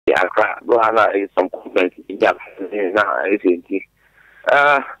Accra. Go on, some comments in that. Now,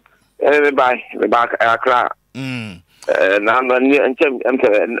 everybody, back Accra. Now,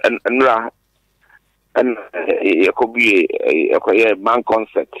 and it could be a bank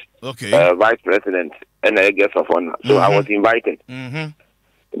concert. Okay. Vice president and a guest of honor. So I was invited.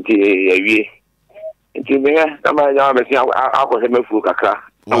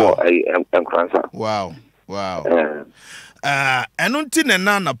 Wow. And until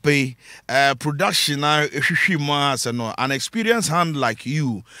na pay production an experienced hand like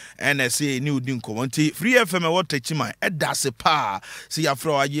you and I say new dinko free FM what teach my that's a pa see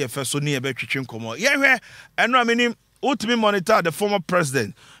afro aye so near be twetwen komo yeah and I mean ultimate monitor the former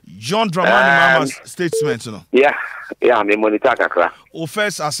president John Dramani Mama's statement yeah me monitor kakra o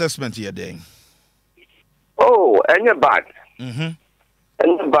first assessment here then and you're bad and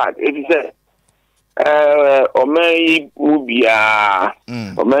you're bad if you say Omei Ubia,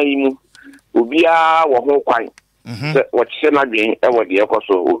 Omei Ubia, or Hokwan, what Sena being ever the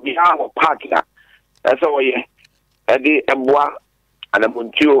Ecoso, Ubia or Partner, as all ye, Eddie Ebois, and a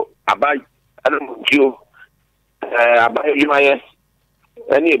Montio, Abai, and a Montio, Abai Umayes,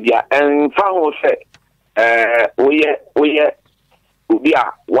 and Ibia, and Fang said, we Ubia,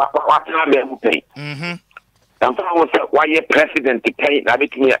 what time pay. And Fang said, why ye president to pay, now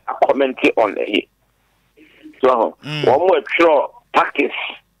make me a comment on it. So, one more sure practice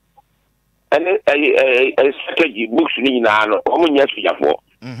and a strategy books in an almost yes for.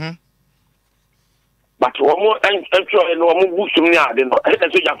 But one more and one more books in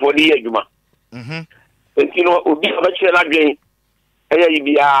the for the Yuma. And you know, would be a bachelor again,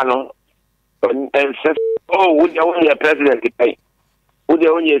 Biano, and says, oh, would you only a president to pay? Would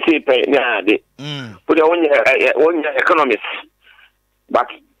you only say pay? Would you only economists? But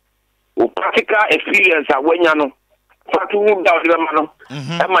practical experience when you know, Fatu down the mano,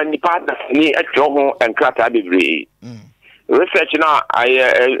 and my partner me at your home and Krata degree. Research now, I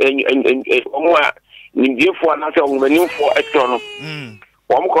in view for another woman for external.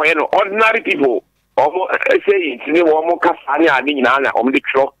 Ordinary people, almost say it's new one more Casania, Nana, on the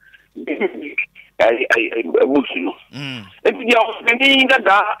show. I wish you. If you are spending that,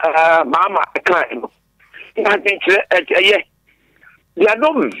 Mama, I think, yeah. They are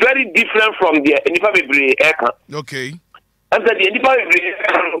not very different from the Nipa Eka. Okay. And the Nipa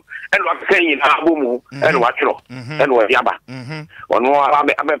and what saying Abumu and Watcho and what Yaba. On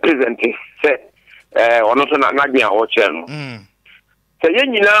I'm a presenting, say, or not Nagia or Channel. So,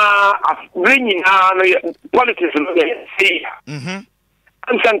 bringing politics see.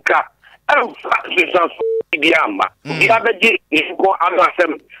 And Sanka, and Diamba. The other day is go under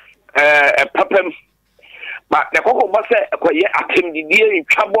a papem. But the Coco Bassa, I came the dear in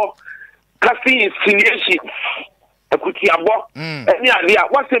trouble, casting insinuations. A Kutiabo, and yeah,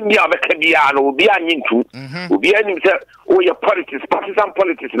 what's the mere Cabiano will be an into, will be any your politics, partisan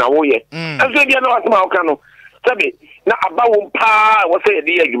politics now, oh, yeah. And so you know, Malcano, Sabi, now about pa was a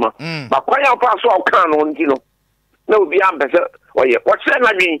dear, but quite a pass all canon, you know. No, be ambassador, or yeah, what's that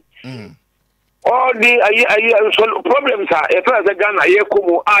I mean? All the problems are if as a gun, I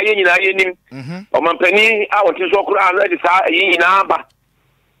come, I or my penny, I want to so crowd,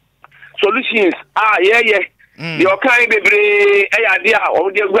 solutions, the kind of idea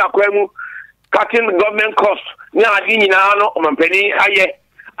of the cutting government costs, now, or my penny,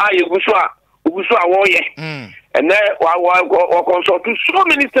 Uguswa, and there I consult to so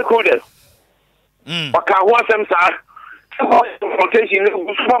many stakeholders. What can want them, sir? Transportation,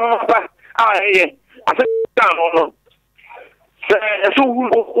 I said, down so who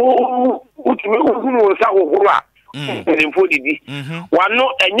one no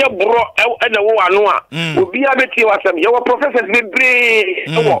and your bro and the one will be able to was your professors be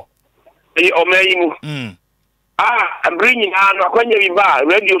brave or may I'm bringing on when you buy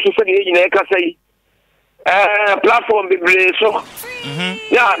radio society in a platform be brave so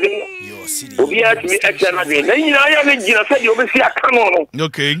yeah we have to be excellent. Then you know, I said you will see a canon.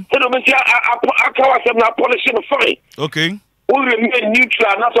 Okay. So we see a policy of fine. Okay. We remain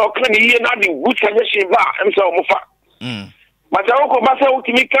neutral, not all clean here, nothing good can you see back and so much. But I will pass out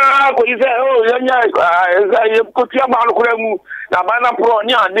to me. You say, oh, you put your man who now banana pro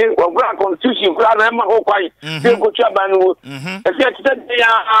near the grand constitution, grand Emma Hokai, you put your banu. And said,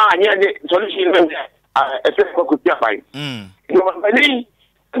 yeah, the solution, except for Kutia. You know,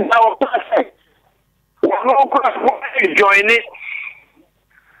 now, one join it.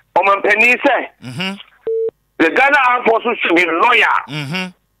 Oman Penny say, the Ghana Armed Forces should be loyal.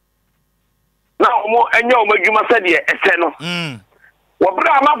 Now, more and you must say, yes, what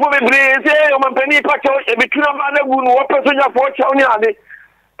Brahma for me, say, Oman Penny Pacho, a between a man who was person for Chowny,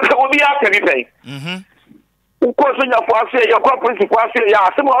 will be after me. Of course, when you're for say your corporate for say,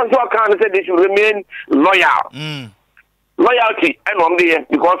 some also can say they should remain loyal. Loyalty and on the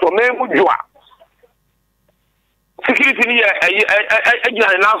because of men would you are. Security here,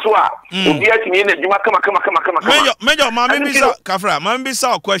 Major, Mammy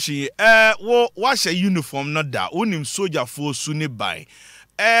Bisa question. What's a uniform not that? Unim soldier for Sunni by.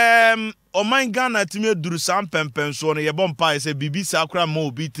 O my Ghana to me do some pempen so on a bomb pie say BB Sakra Mo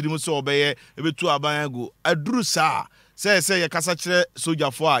be Trimuso obey a bit to Abayago. I drew sa say a Casache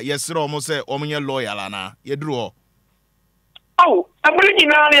soldier for yes, sir, almost say Omnia loyal, Anna. You drew. Oh, I'm bringing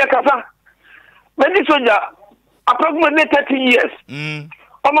on your casa. Many soldier. Approximately 30 years.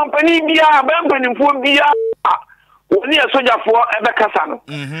 Penny Bia, Bampen, for Bia, only a soldier for ever Cassano.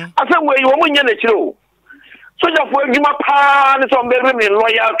 I said, where you want to know. Soldier for you, my pan is on the women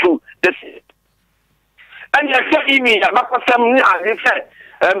loyal to the city. And you said, me, I'm not some, they said,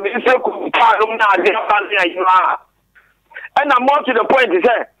 Mr. Pardon, you are. And I'm more to the point, he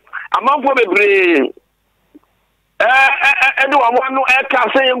said, I'm on for the brain. I want no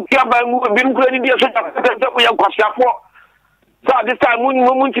aircraft saying, I've been creating the association. So this time,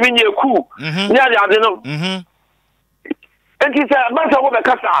 when to be near cool, yeah, I don't know. And he said, Master of the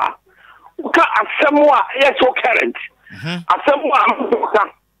Casa, somewhat, yes, so current. Somewhat,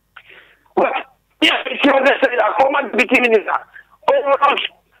 but yes, she was a former deputy minister, overall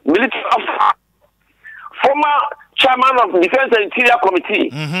military officer, former chairman of Defense and Interior Committee.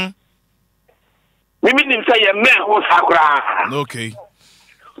 We mean him say a man who's Sakura. Okay.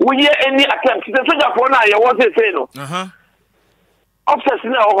 We hear any attempt. The soldier for now, you want to say no. Officers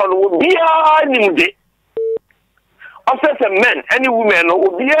now will be any officers and men, any women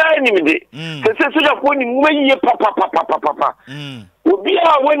will be any day. The soldier for him, when you papa. Will be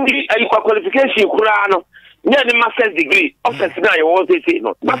when the qualification, Kurano, near the master's degree. Officers now, you want to say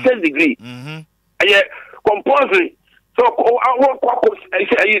no. Master's degree. Compulsory. So, I want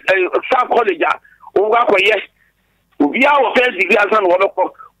some college. Yes, we are first degree as an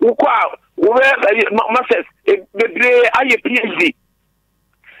worker. Masters, I PhD.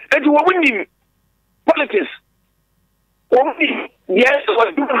 And you are winning politics. Yes,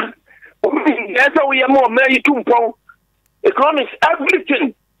 we are more married to economics,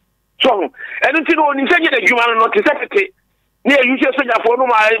 everything. So, and it's only saying that you are not a secretary. Near you just for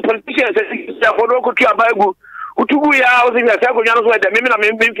my politicians, for no country Bible. Utubu ya ozi ya sako nyano so de mimi na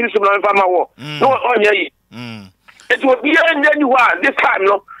mimi kiri sumna mfama wo no onye yi it will be any one this time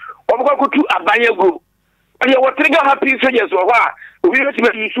no obako kutu abanye go and you trigger happy soldiers wo ha we will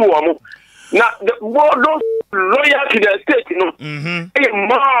be issue wo mo na the those loyal to the state no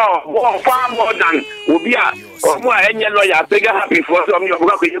more far more than obi a mo enye loyal trigger happy for some you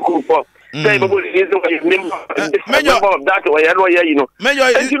obako yiku for say babo is member of that or you know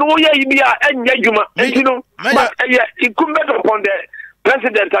and you know you be enye juma and you know but it could be upon the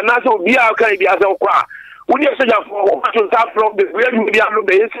president and also be our kind of as a when you say to start from the where you be able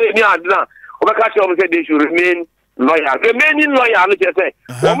to say me adna over say they should remain loyal. Remaining loyal, let's say.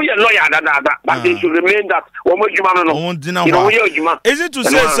 We are loyal, but they should remain that. Is it to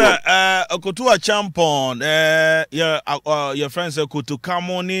say, sir, Kotua Champon, your friends to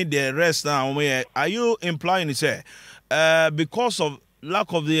come on the rest now? Are you implying, sir, because of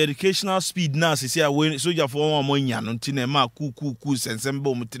lack of the educational speed now, see, when soldier for 1 million until Nema Kuku and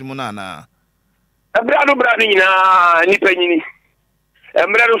Sembo Mutrimonana? A brother, Nipenini, a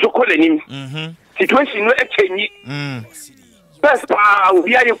brother so calling him. Situation no change. First part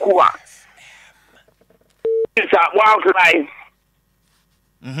we are Kuwa. It's a wildlife.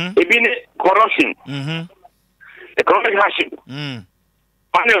 It been corruption. Economic hardship.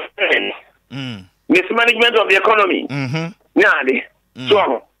 Mismanagement of the economy.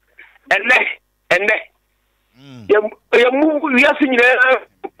 So and you move we are seeing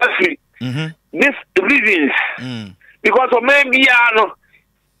this reasons because of maybe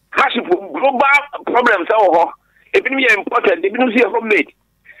global problems if it important, they don't see a homemade.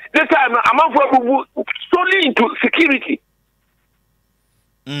 This time I'm for solely into security.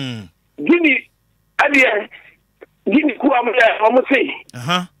 Guinea almost say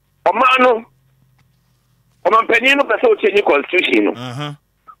Omano Penino Paso change constitution.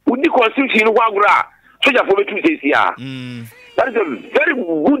 Would the constitution wagra soldier for 2 days here? That is a very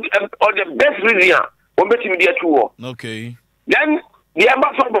good or the best reason on betting media tour. Okay. Then the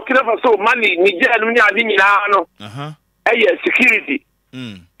ambassador of Burkina Faso, Mali, Niger, security.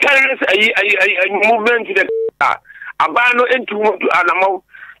 Terrorists, a movement to the Abano into Anamo.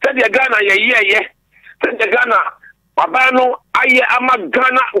 Said the Ghana, said the Ghana, Abano, Ama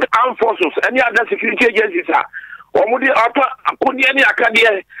Ghana armed forces, any other security agencies. Omudi auto akudi any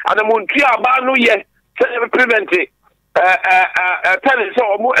akadie and the Montreal Bano ye prevent it. Tennis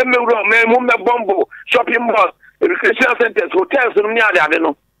or more emerald bombo shopping malls, recreation centers, hotels, and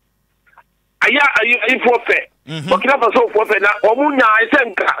Yadano. I forfeit. Burkina Faso forfeit now. Omunya I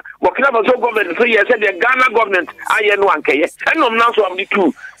send Burkina Faso government 3 years said the Ghana government I know one kay. And I'm now so I'm the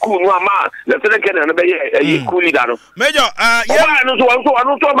two cool mama. Let's take a cool leader. Major, I don't know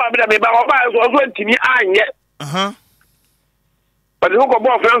about me, but I to me I yet. But the hook of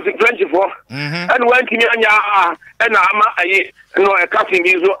France in 24 and went to me and I'm a casting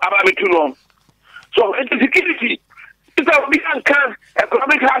is about me too long. So it's security. It's a big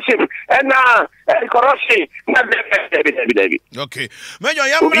economic hardship and corruption. Okay. Major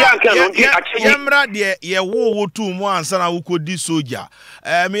Yamra, dear, war 2 months and I will could this soldier.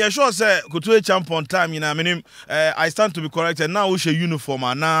 Me sure say could to a champ on time in a minimum. I stand to be corrected now. We share uniform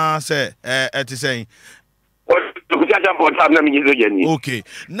and now say at the saying. Okay.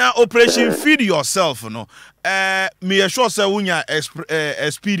 Now operation feed yourself, no. Me sure say unya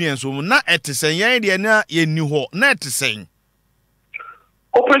experience na etisen yen de na ye ni ho na etisen.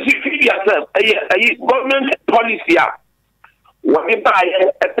 Operation feed yourself a government policy what we buy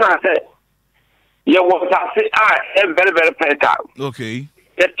a transfer. You want to say very very fertile. Okay.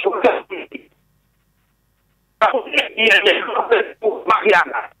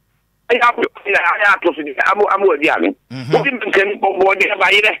 I have to see I'm with Yamin. I didn't know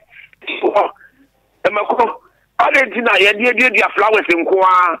flowers in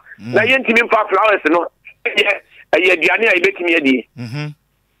Kwa. I didn't flowers. No, I bet me.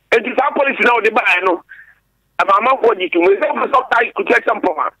 It is our policy now. The buy no. I'm not going to move. I could take some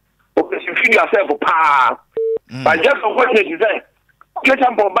power. Okay, you feel yourself a power. But just for what you say, get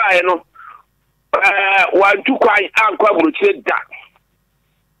some for buy no. 1 2 quite unquote that.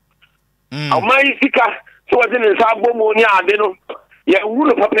 My sika so was in Sabomonia, they know, yeah,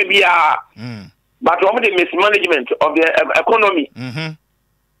 would have but over the mismanagement of the economy.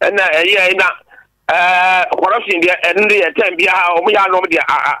 And corruption there and the time be we are no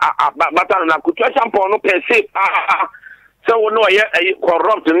but could touch some no per se. So no,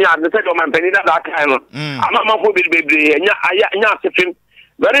 corrupt me and the set of my penny that time. I'm not for baby, and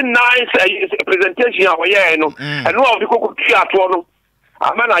very nice presentation of and no, the cocoa.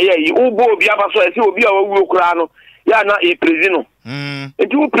 Amana ye ubo bi abaso ese obi a wawu okura ya na e president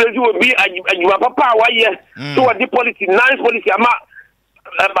enti wo president obi adwuma papa wa ye so what the policy nice policy ama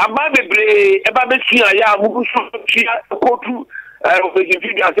aba bebre e ba betua ya bubu so tia kotu we can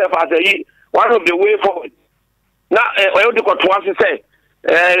feed yourself as a one of the way forward na we dey to one say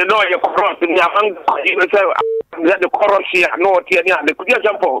no you corrupt me among you say the corruption no tia ni the could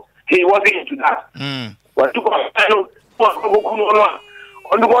jump he wasn't into that what to go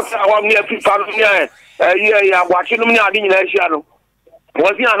on the water, I want me a few family. Yeah, watching me. I didn't know.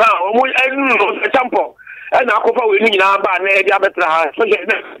 Was here now? I don't know the temple. And I go for winning in our band. They are better. So,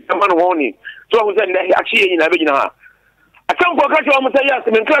 man warning. So, I was actually in a beginner. I can't go catch almost a yes,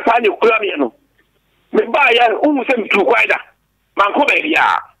 and class I knew Colombian. Me buy who sent to Quida.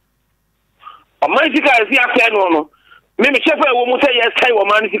 Mancobia. A Mexican is here, no. Maybe Shepherd will say yes, I will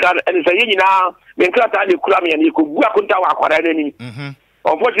manage and say, now, when class I knew Colombian, you could work on Tower any.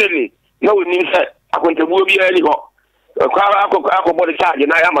 Unfortunately, no one needs that. I went to be any hot. A car body charge,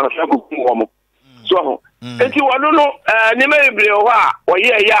 and I am on a circle. So, if you want to know, Nemebri or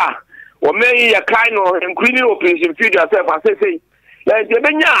yeah, or may a kind of increasing operation feed yourself and say, like the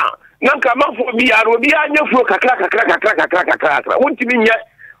Benya, Nanka for me, I will be on your floor, crack. I want to be yet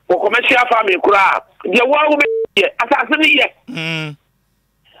for commercial farming crowd. The one will be assassin yet.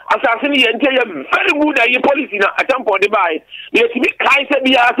 Assassin and tell you very good that your policy now at some point by the kind of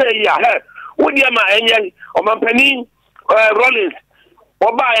be say, yeah, would you my angel or my penny Rollins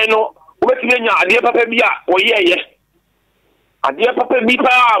or by no, what's me, dear Papa Bia or yeah, a dear Papa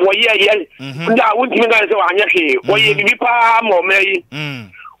Bipa or yeah, that wouldn't you guys on your hay, or ye Bipa or May,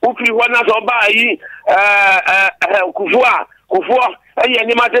 who you want us or buy Kufua, and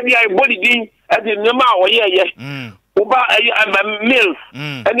you matter be a body ding at the Nama or yeah. Uba mills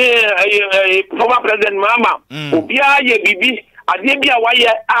and former president Mama Ubia ye bibi adebia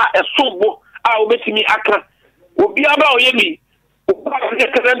waye a sobo a obetimi aka Ubia ba oyemi Uba the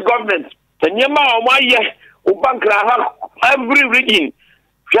current government nyema o waye Ubankra every region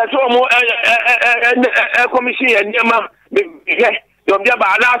just mo commission nyema Yobia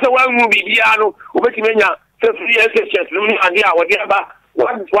ba na se wan mu bibia no obetimi nya 3 years no ande a wode ba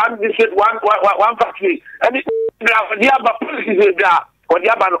one visit one factory and the other policies or the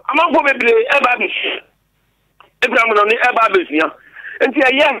other among probably ever be Abraham on the ever business and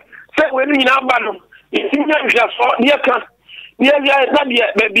say yes say when you know Nya bia so ne ka ne ya na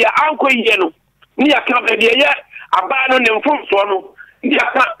bia anko yie no ne ka bia ye aba no ne mfomso no ne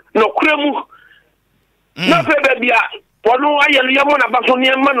ka no kremu na fe bia wono aye no yemo na baso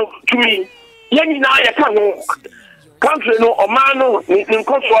ne ma no tumi ye nyina ye ka ho country no o man no ne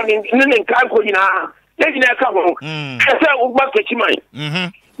nkoso ne nkan ko nyina ye nyina ka ho ese ugba kechiman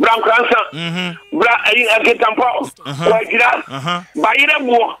Bram Kransa, Bra Agetampo, Wagira, Bayre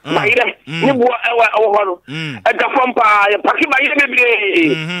Bo, Bayre, Nibo, Owano, at the Fompa, Paki Bayre,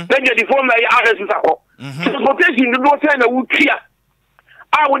 then you deform my others. Transportation, the water and a wood here.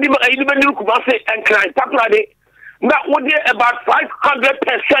 I would even look about it and cry, Taplade, not one day about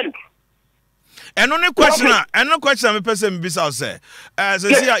 500%. And only question, I'm a person beside say, as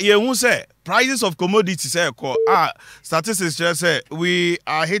I say, you won't say. Prices of commodities statistics just say we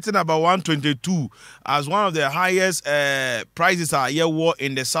are hitting about 122 as one of the highest prices are here war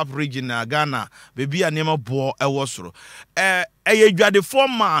in the sub region Ghana. Baby a name bo ewosoro. You the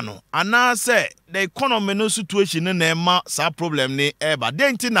form man and now say the economy no situation in the sa problem ni eba.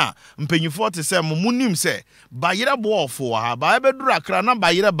 Then tina mpenyifo te say munim say bayira bo for ha ba ebedura kra na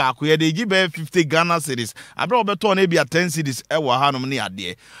bayira ba ko ye dey give 50 Ghana cedis. Abra obeto na bia 10 cedis ewa hanom ni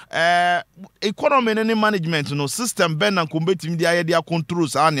ade. Economy and management no system ben and combating the idea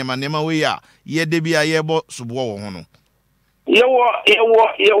controls nema we ya ye de bia ye bo subo wo ho no ye wo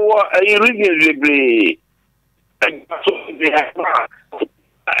reasonably so they have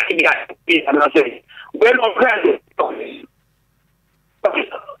well okay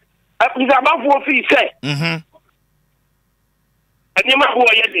is about for fee say and you ma wo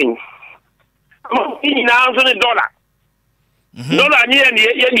ye din am na so the dollar ye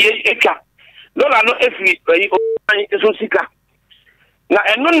eka dollar no efi so sika na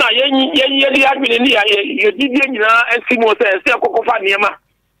eno na ye di adwene ni ye didie nyina esimo se kokofa niema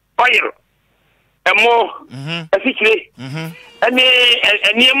oil emo efikire ene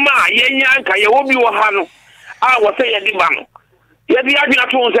niema ye nya nka ye wo bi wo ha no a wo se ye di ba no ye di adwene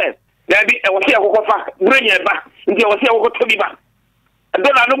to se na bi wo se kokofa brenya ba nti wo se kokoto bi ba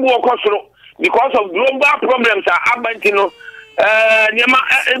dollar no bu okosoro because of global problems are abantino niema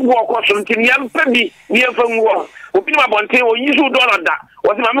wo koso nti niam pebi niam fanwo obi ma bonte o yisu dollar da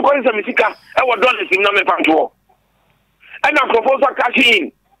wo se ma me ko se misika e wo dollar sim na me panto and na proposal cash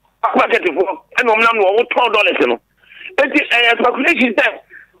in market for and no na no $2 no enti calculation say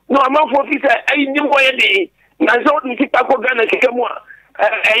no amount for this e ni mo ye de na so du ti pa ko Ghana ke mu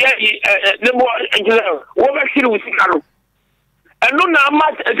ne mo wo be shiri usika no and no na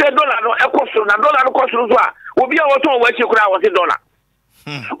match dollar no e koso na dollar no koso so a obi a woto wa chi kura wo se dollar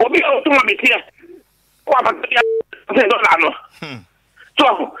obi a woto ma betia kwa pa se dollar no so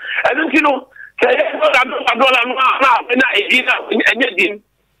and you know say dollar no na enye din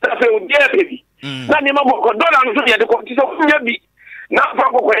na fe obi a pebi na ni ma ko dollar no so ye de ko ti so nya bi na fa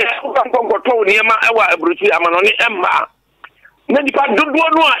ko ko to ni ma e wa abruchi amano ni emma na di pa dodo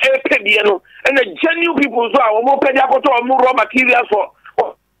no a e pebi no and the genuine people so a wo mo pedi akoto mo raw materials for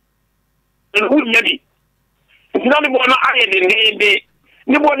who nya All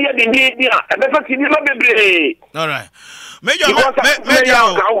right. Major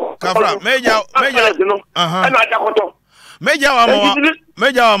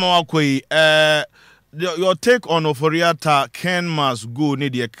your take on Oforiata Ken must go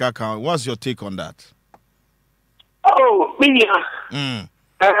Nidia Kaka. What's your take on that? Oh, me, Ken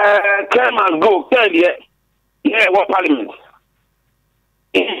must go. Yeah, what parliament?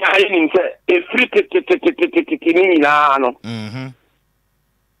 I didn't say a free no.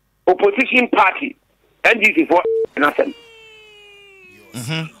 Opposition party, NDC for nothing.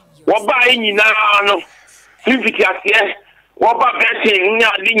 What by no? Fifty years, what about betting? No,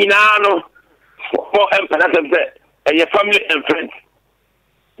 for emperor, your family and friends,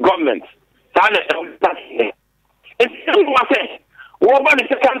 government. It's still what I say. What about the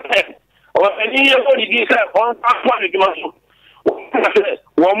second time? Or any year old you said on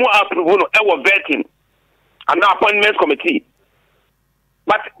one more approval of vetting and appointments committee.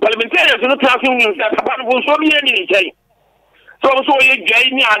 But parliamentarians are not asking themselves about so many. So you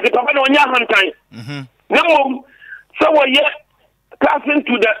join me and the Papa on your hand time. No, so we're yet passing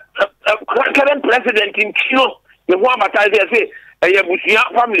to the current president in Chino, the one baptized, say, a Bushia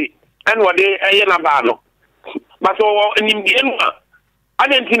family, and what they are Nabano. But so in Indiana, I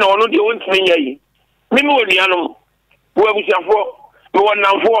didn't know no the own thing. Mimodiano, where we shall for one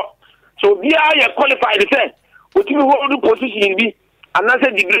now for. So we are qualified to say, what you hold the position be, and I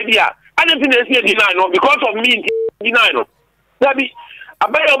said, degree, I don't think they deny no because of me deny no. That be a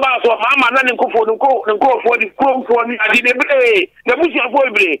better about so Mamma and go for the go and go for the chrome for me. I did the bush and for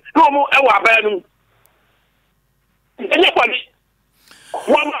no more our bad. Anybody.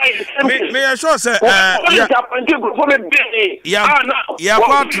 Me sure say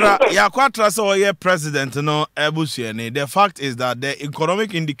Quatra so ye president no ebusuene. The fact is that the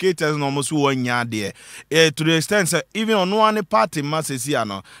economic indicators no almost 1 year there. To the extent say even on one party masses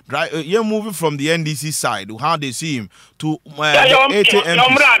no you moving from the NDC side how they see him to the ATM.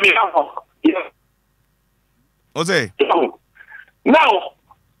 Ose now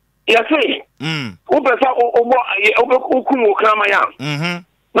you say Upesa okumu kramaya.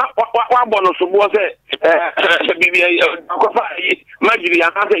 Na wa bono so bo se bibi akofa majiri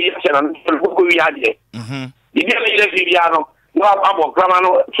aka se yese na ko wi ade. Bibi na ile bibi ano na abo krama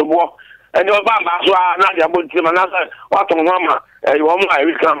no so bo eni oba ba so na dia bo ntima na wa to no ma wo mu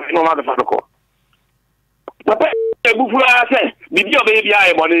ai kram no ma da fa ko. Papa e bu fura se bibi oba bi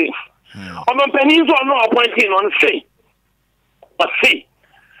ai bo ni. O mo penin so no appointing on say. But see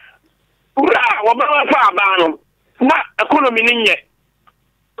ura wabara fa abano na economy ninye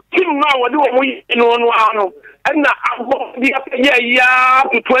tim na wodi wo mu no ano na abo bi ya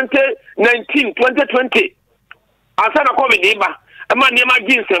to 2019 2020 asa na covid ba ama ne ma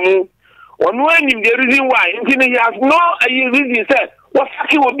ginsemu onu anim the reason why nti he has no reason say what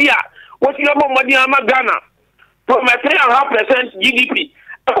saki wo bia what you mo modi ama Ghana from 3.5% GDP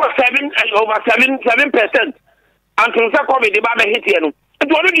over 7% until the covid ba be hit here no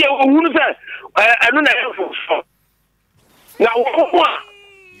it's already who say I don't know now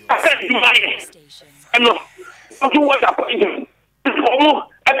I said you I know what appointment almost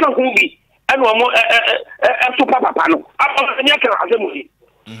I can't be and one more super papa no I can assembly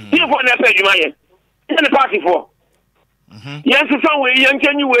here for an pay you my in the party for yes some way young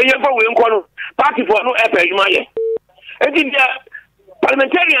can you way for we party for no pay you my and the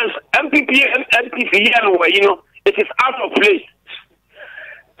parliamentarians MPP you know it is out of place.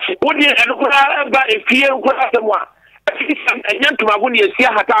 What do you about a fear someone? And young to my good, you see a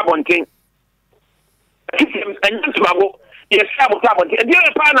hatabonting. And young to my good, you sabotage. And the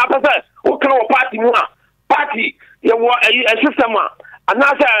other part, who can party more? Party, you want a system.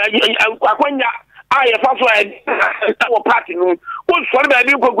 Another, when I have our party room. What's one of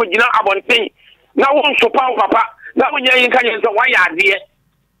you go good, you know, about thing. Now, one so power, papa. Now, when you're in Kenya, so why are you?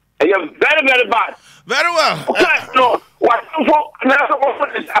 You're very, very bad. Very well. No, what for? No, what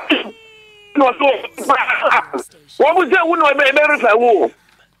was that? Wouldn't I be better if I were?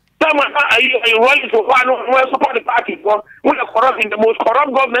 Someone are running for one support the party for one of corrupting the most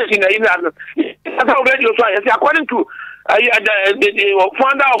corrupt government in the England. That's already according to the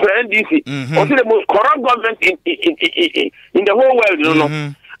founder of the NDC, also the most corrupt government in the whole world, you know.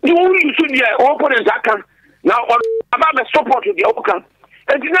 The only should be opponent that can now about the support of the Okan.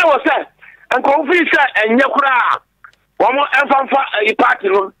 And you know said, and Kofi said, and Yakura, one more a party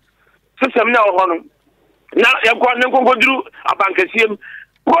system now. Now you've got no go through a bankasium.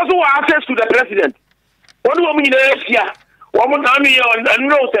 Because who access to the president? What do you mean? Asia? One more time, and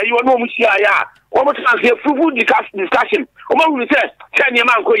no, you are no Musia. One more time, here, full discussion. One will say, 10 year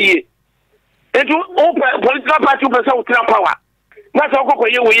man, Koye. And to open political party person with power. That's all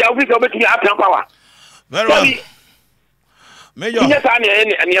we are with the power. Very well. Major. Yes, I'm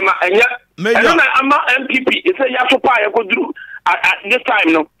MPP. It's a Yasupa I could do at this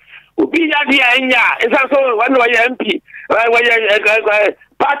time. No, be it's also one way MP,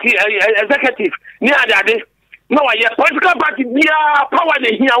 party executive near that. No, political party, power the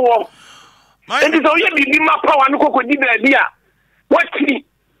here war. And it's only be my power and cocoa idea. What any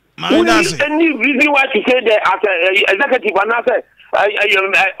reason why to say that as an executive and as a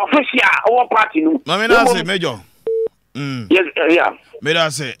official or party? No, Major. Yes, yeah. May I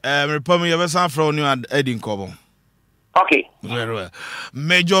say, Republic, you have from you and Eddie Cobo. Okay. Very well.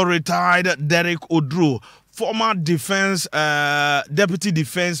 Major retired Derick Oduro, former defense, deputy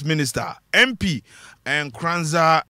defense minister, MP, and Kranza